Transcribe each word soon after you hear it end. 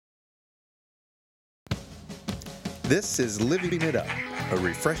This is Living It Up, a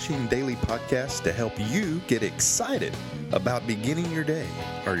refreshing daily podcast to help you get excited about beginning your day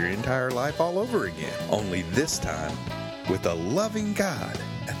or your entire life all over again. Only this time with a loving God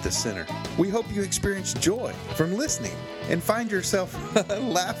at the center. We hope you experience joy from listening and find yourself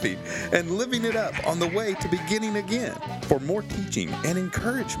laughing and living it up on the way to beginning again. For more teaching and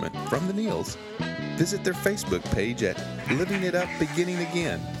encouragement from the Neils, visit their Facebook page at Living It Up Beginning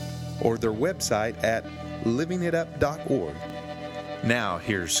Again or their website at livingitup.org. Now,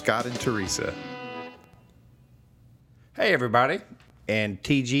 here's Scott and Teresa. Hey, everybody, and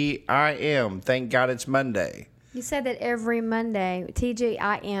TGIM. Thank God it's Monday. You said that every Monday.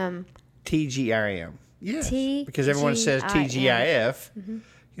 TGIM. TGIM. Yes. T-G-I-M. Because everyone says TGIF. Mm-hmm.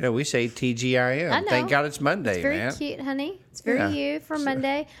 You know, we say TGIM. I know. Thank God it's Monday, it's very man. Cute, honey. It's very you for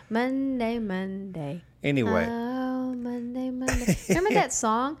Monday. Monday. Anyway. Oh, Monday. Remember that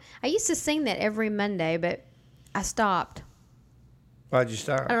song? I used to sing that every Monday, but I stopped. Why'd you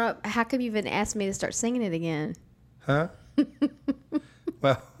stop? I don't know. How come you even asked me to start singing it again? Huh?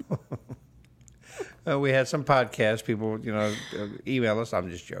 Well, we had some podcast people, email us. I'm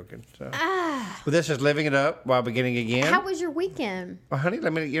just joking. So. Well, this is Living It Up While Beginning Again. How was your weekend? Well, honey,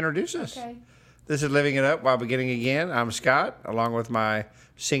 let me introduce us. Okay. This is Living It Up While Beginning Again. I'm Scott, along with my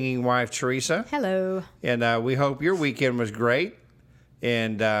singing wife, Teresa. Hello. And we hope your weekend was great.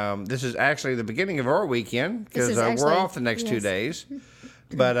 And this is actually the beginning of our weekend because we're off the next 2 days.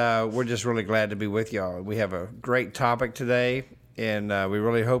 But we're just really glad to be with y'all. We have a great topic today, and we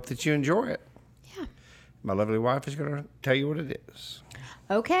really hope that you enjoy it. Yeah. My lovely wife is going to tell you what it is.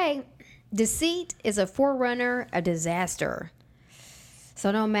 Okay. Deceit is a forerunner of disaster.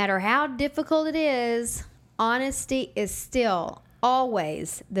 So no matter how difficult it is, honesty is still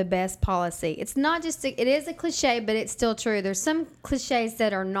always the best policy. It's not just, it is a cliche, but it's still true. There's some cliches that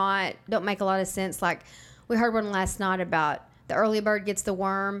don't make a lot of sense. Like we heard one last night about the early bird gets the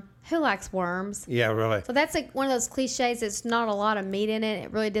worm. Who likes worms? Yeah, really. So that's like one of those cliches. It's not a lot of meat in it.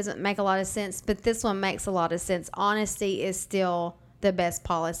 It really doesn't make a lot of sense, but this one makes a lot of sense. Honesty is still the best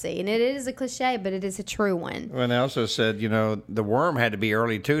policy. And it is a cliche, but it is a true one. Well, they also said, the worm had to be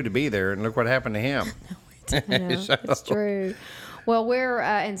early, too, to be there. And look what happened to him. I know, it's true. Well, we're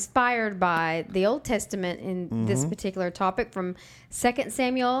inspired by the Old Testament in this particular topic from 2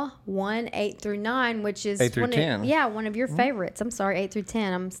 Samuel 1, 8 through 9, which is 8 through 10. One of your favorites. I'm sorry, 8 through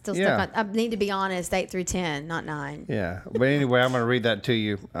 10. I'm still stuck on, I need to be honest, 8 through 10, not 9. Yeah. But anyway, I'm going to read that to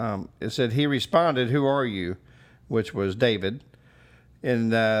you. It said, he responded, "Who are you?" Which was David.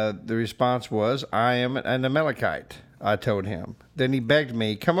 And the response was, "I am an Amalekite," I told him. Then he begged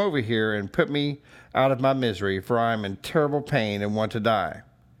me, "Come over here and put me out of my misery, for I am in terrible pain and want to die."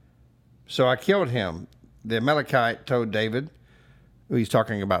 So I killed him. The Amalekite told David, he's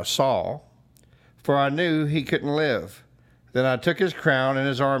talking about Saul, "for I knew he couldn't live. Then I took his crown and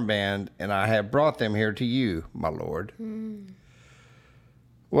his armband, and I have brought them here to you, my lord."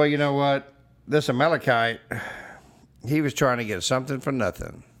 Well, you know what? This Amalekite, he was trying to get something for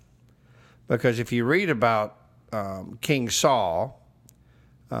nothing. Because if you read about King Saul,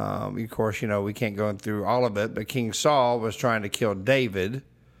 of course, we can't go through all of it, but King Saul was trying to kill David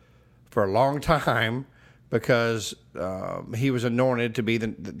for a long time because he was anointed to be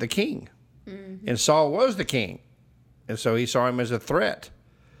the king. Mm-hmm. And Saul was the king. And so he saw him as a threat.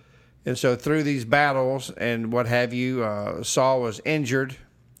 And so through these battles and what have you, Saul was injured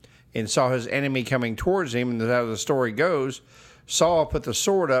and saw his enemy coming towards him. And as the story goes, Saul put the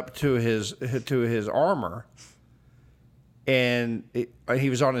sword up to his armor. And he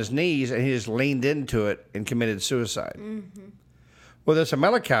was on his knees, and he just leaned into it and committed suicide. Mm-hmm. Well, this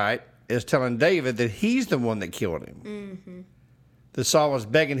Amalekite is telling David that he's the one that killed him. Mm-hmm. That Saul was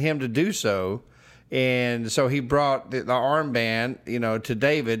begging him to do so. And so he brought the armband, to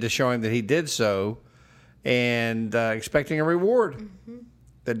David to show him that he did so, and expecting a reward. Mm-hmm.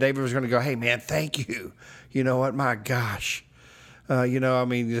 That David was going to go, "Hey, man, thank you. You know what? My gosh.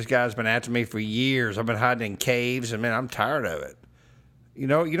 This guy's been after me for years. I've been hiding in caves, and man, I'm tired of it." You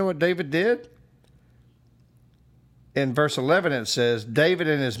know what David did? In verse 11, it says, "David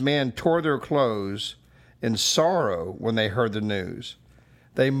and his men tore their clothes in sorrow when they heard the news.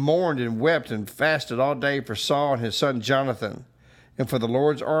 They mourned and wept and fasted all day for Saul and his son Jonathan, and for the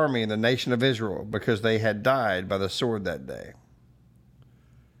Lord's army and the nation of Israel, because they had died by the sword that day."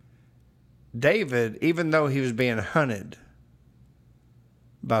 David, even though he was being hunted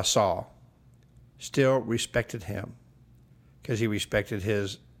by Saul, still respected him because he respected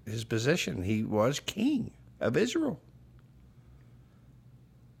his position. He was king of Israel.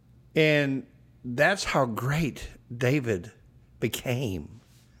 And that's how great David became.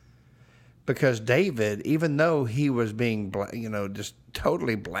 Because David, even though he was being, just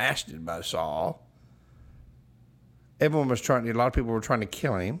totally blasted by Saul, a lot of people were trying to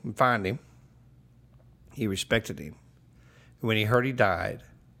kill him and find him. He respected him. When he heard he died,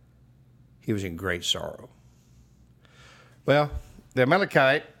 he was in great sorrow. Well, the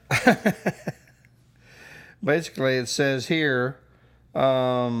Amalekite, basically it says here,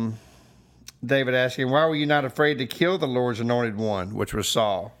 David asking, why were you not afraid to kill the Lord's anointed one, which was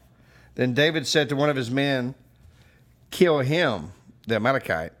Saul? Then David said to one of his men, kill him, the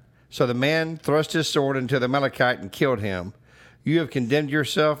Amalekite. So the man thrust his sword into the Amalekite and killed him. You have condemned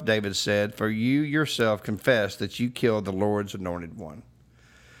yourself, David said, for you yourself confessed that you killed the Lord's anointed one.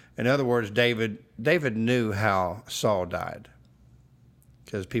 In other words, David knew how Saul died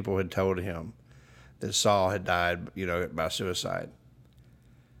because people had told him that Saul had died, by suicide.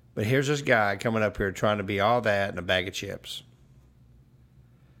 But here's this guy coming up here trying to be all that in a bag of chips.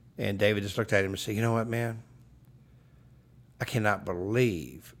 And David just looked at him and said, you know what, man? I cannot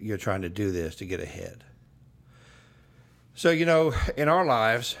believe you're trying to do this to get ahead. So, in our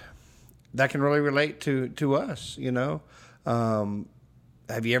lives, that can really relate to us, Have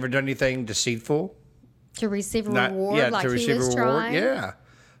you ever done anything deceitful? To receive a reward like he was trying? Yeah.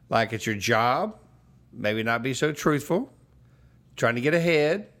 Like at your job, maybe not be so truthful, trying to get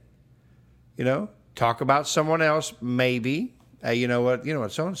ahead, talk about someone else, maybe. Hey, you know what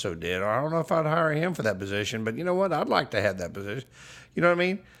so-and-so did. Or I don't know if I'd hire him for that position, but you know what? I'd like to have that position. You know what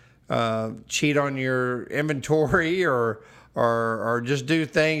I mean? Cheat on your inventory or just do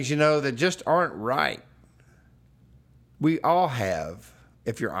things, that just aren't right. We all have,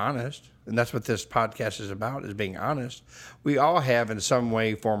 if you're honest, and that's what this podcast is about, is being honest. We all have in some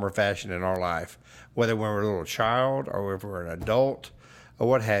way, form, or fashion in our life, whether when we're a little child or if we're an adult or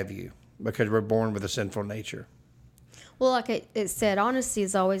what have you, because we're born with a sinful nature. Well, like it said, honesty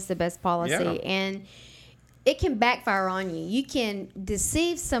is always the best policy. Yeah. And it can backfire on you. You can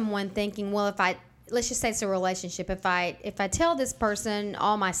deceive someone thinking, well, let's just say it's a relationship. If I tell this person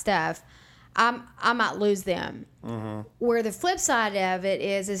all my stuff, I might lose them. Mm-hmm. Where the flip side of it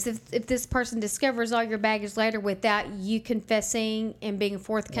is if this person discovers all your baggage later without you confessing and being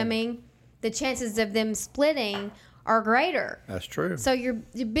forthcoming, the chances of them splitting are greater. That's true. So your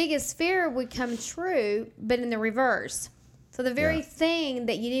biggest fear would come true, but in the reverse. So the very thing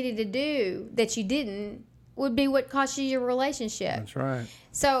that you needed to do that you didn't would be what cost you your relationship. That's right.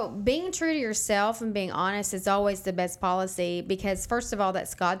 So being true to yourself and being honest is always the best policy because, first of all,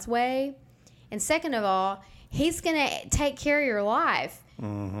 that's God's way. And second of all, He's going to take care of your life.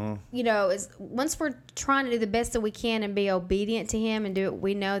 Mm-hmm. Once we're trying to do the best that we can and be obedient to Him and do what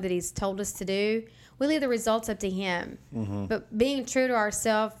we know that He's told us to do, we leave the results up to Him. Mm-hmm. But being true to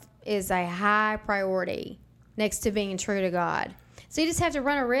ourselves is a high priority next to being true to God. So you just have to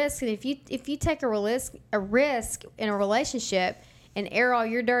run a risk. And if you take a risk in a relationship and air all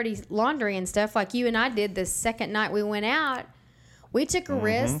your dirty laundry and stuff like you and I did the second night we went out, we took a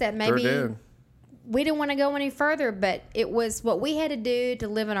risk that maybe we didn't want to go any further, but it was what we had to do to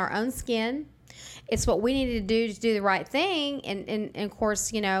live in our own skin. It's what we needed to do the right thing and of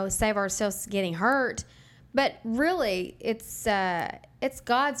course, save ourselves getting hurt. But really, it's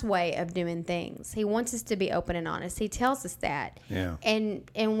God's way of doing things. He wants us to be open and honest. He tells us that. Yeah. And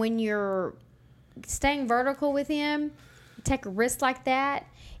when you're staying vertical with Him, take a risk like that.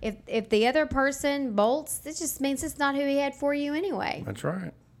 If the other person bolts, it just means it's not who He had for you anyway. That's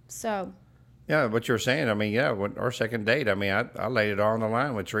right. So. Yeah, what you're saying, our second date, I laid it all on the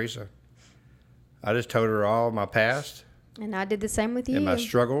line with Teresa. I just told her all my past. And I did the same with you. And my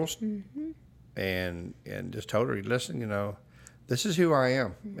struggles. Mm-hmm. And just told her, listen, this is who I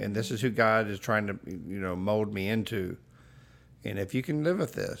am. Mm-hmm. And this is who God is trying to, mold me into. And if you can live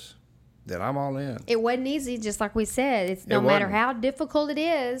with this, then I'm all in. It wasn't easy, just like we said. It's no matter how difficult it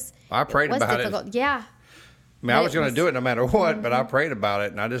is. I prayed about it. Yeah. I was going to do it no matter what, but I prayed about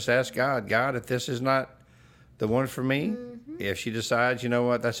it, and I just asked God, if this is not the one for me, if she decides,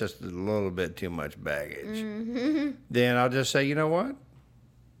 that's just a little bit too much baggage, then I'll just say,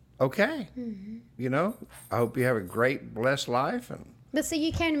 okay. I hope you have a great, blessed life. But see,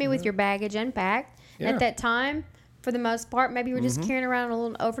 you came to me with your baggage unpacked. Yeah. At that time, for the most part, maybe you were just carrying around a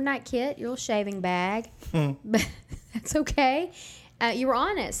little overnight kit, your little shaving bag. But that's okay. You were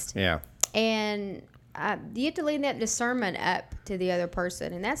honest. Yeah. And you have to leave that discernment up to the other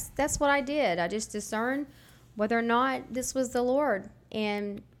person, and that's what I did. I just discerned whether or not this was the Lord,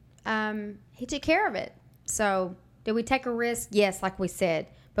 and He took care of it. So, did we take a risk? Yes, like we said,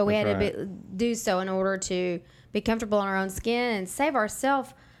 but we had to do so in order to be comfortable in our own skin and save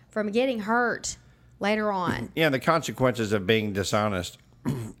ourselves from getting hurt later on. Yeah, the consequences of being dishonest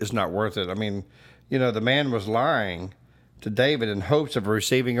is not worth it. I mean, the man was lying to David in hopes of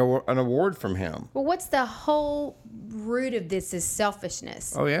receiving an award from him. Well, what's the whole root of this is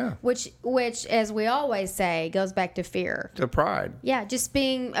selfishness. Oh, yeah. Which, as we always say, goes back to fear. To pride. Yeah, just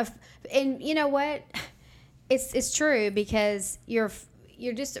being, and you know what? It's true, because you're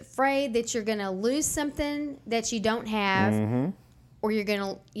just afraid that you're going to lose something that you don't have, or you're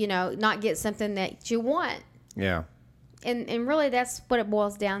going to, not get something that you want. Yeah. And really, that's what it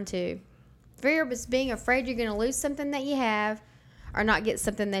boils down to. Fear is being afraid you're going to lose something that you have, or not get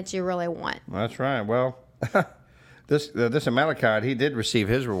something that you really want. That's right. Well, this Amalekite, he did receive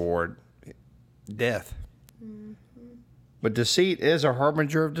his reward, death. But deceit is a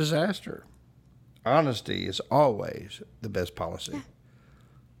harbinger of disaster. Honesty is always the best policy.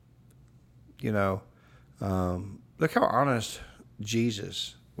 Yeah. Look how honest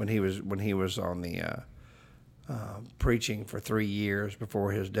Jesus, when he was on the preaching for 3 years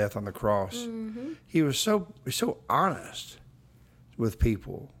before his death on the cross, he was so honest with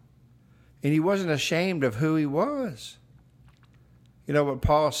people, and he wasn't ashamed of who he was. You know what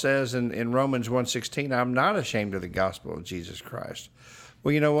Paul says in Romans 1:16, I'm not ashamed of the gospel of Jesus Christ.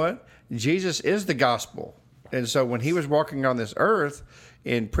 Well, you know what? Jesus is the gospel. And so when he was walking on this earth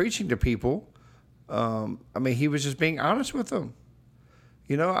and preaching to people, he was just being honest with them.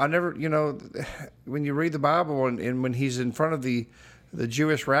 When you read the Bible and when he's in front of the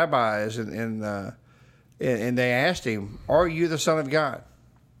Jewish rabbis and they asked him, are you the Son of God?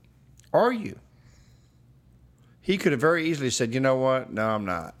 Are you? He could have very easily said, you know what? No, I'm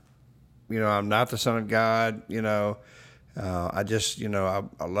not. I'm not the Son of God. I just,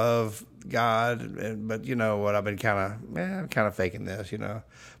 I love God, but you know what? I've been kind of faking this,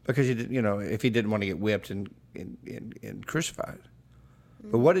 because if he didn't want to get whipped and crucified.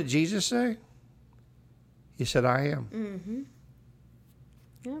 But what did Jesus say? He said, I am. Mm-hmm.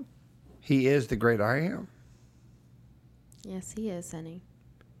 Yeah. He is the great I am. Yes, he is, honey.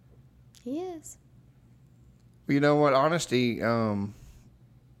 He is. You know what? Honesty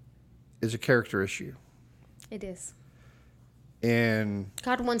is a character issue. It is. And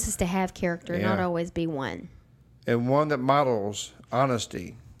God wants us to have character, not always be one. And one that models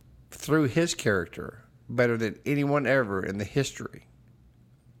honesty through his character better than anyone ever in the history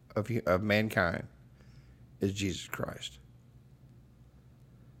of mankind is Jesus Christ.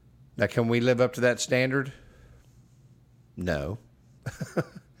 Now, can we live up to that standard? No.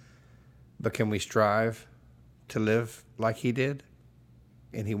 But can we strive to live like he did?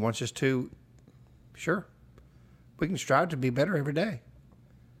 And he wants us to? Sure. We can strive to be better every day.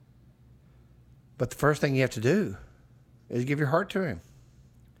 But the first thing you have to do is give your heart to him.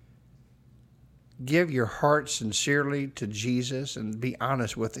 Give your heart sincerely to Jesus and be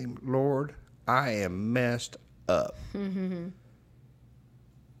honest with him. Lord, I am messed up. Mm-hmm.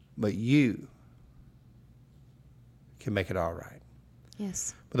 But you can make it all right.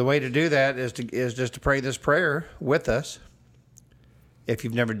 Yes. But the way to do that is just to pray this prayer with us, if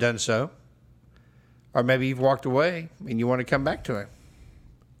you've never done so. Or maybe you've walked away and you want to come back to him.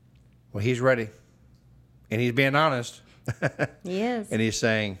 Well, he's ready. And he's being honest. Yes. And he's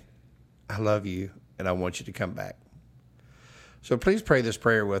saying, I love you and I want you to come back. So please pray this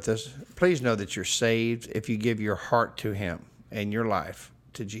prayer with us. Please know that you're saved if you give your heart to him and your life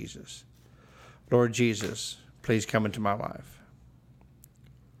to Jesus. Lord Jesus, please come into my life.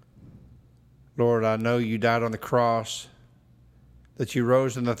 Lord, I know you died on the cross, that you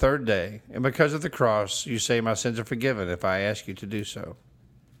rose on the third day, and because of the cross, you say my sins are forgiven if I ask you to do so.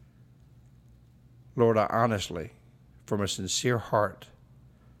 Lord, I honestly, from a sincere heart,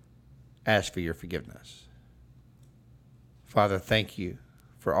 ask for your forgiveness. Father, thank you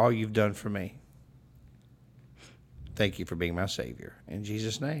for all you've done for me. Thank you for being my Savior. In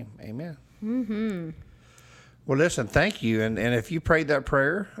Jesus' name, amen. Mm-hmm. Well, listen, thank you. And if you prayed that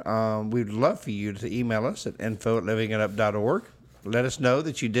prayer, we'd love for you to email us at info@livingitup.org. Let us know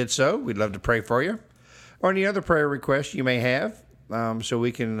that you did so. We'd love to pray for you. Or any other prayer requests you may have, so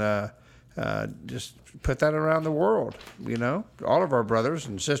we can just put that around the world, all of our brothers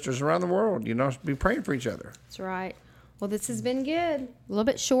and sisters around the world, be praying for each other. That's right. Well, this has been good. A little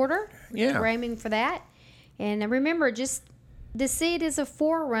bit shorter. Yeah. We're aiming for that. And remember, just deceit is a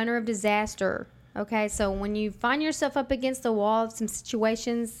forerunner of disaster. Okay, so when you find yourself up against the wall of some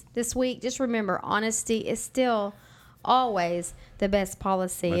situations this week, just remember, honesty is still always the best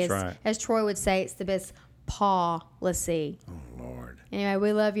policy. That's right. As Troy would say, it's the best policy. Oh, Lord. Anyway,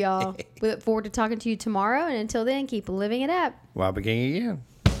 we love y'all. We look forward to talking to you tomorrow. And until then, keep living it up. While beginning again.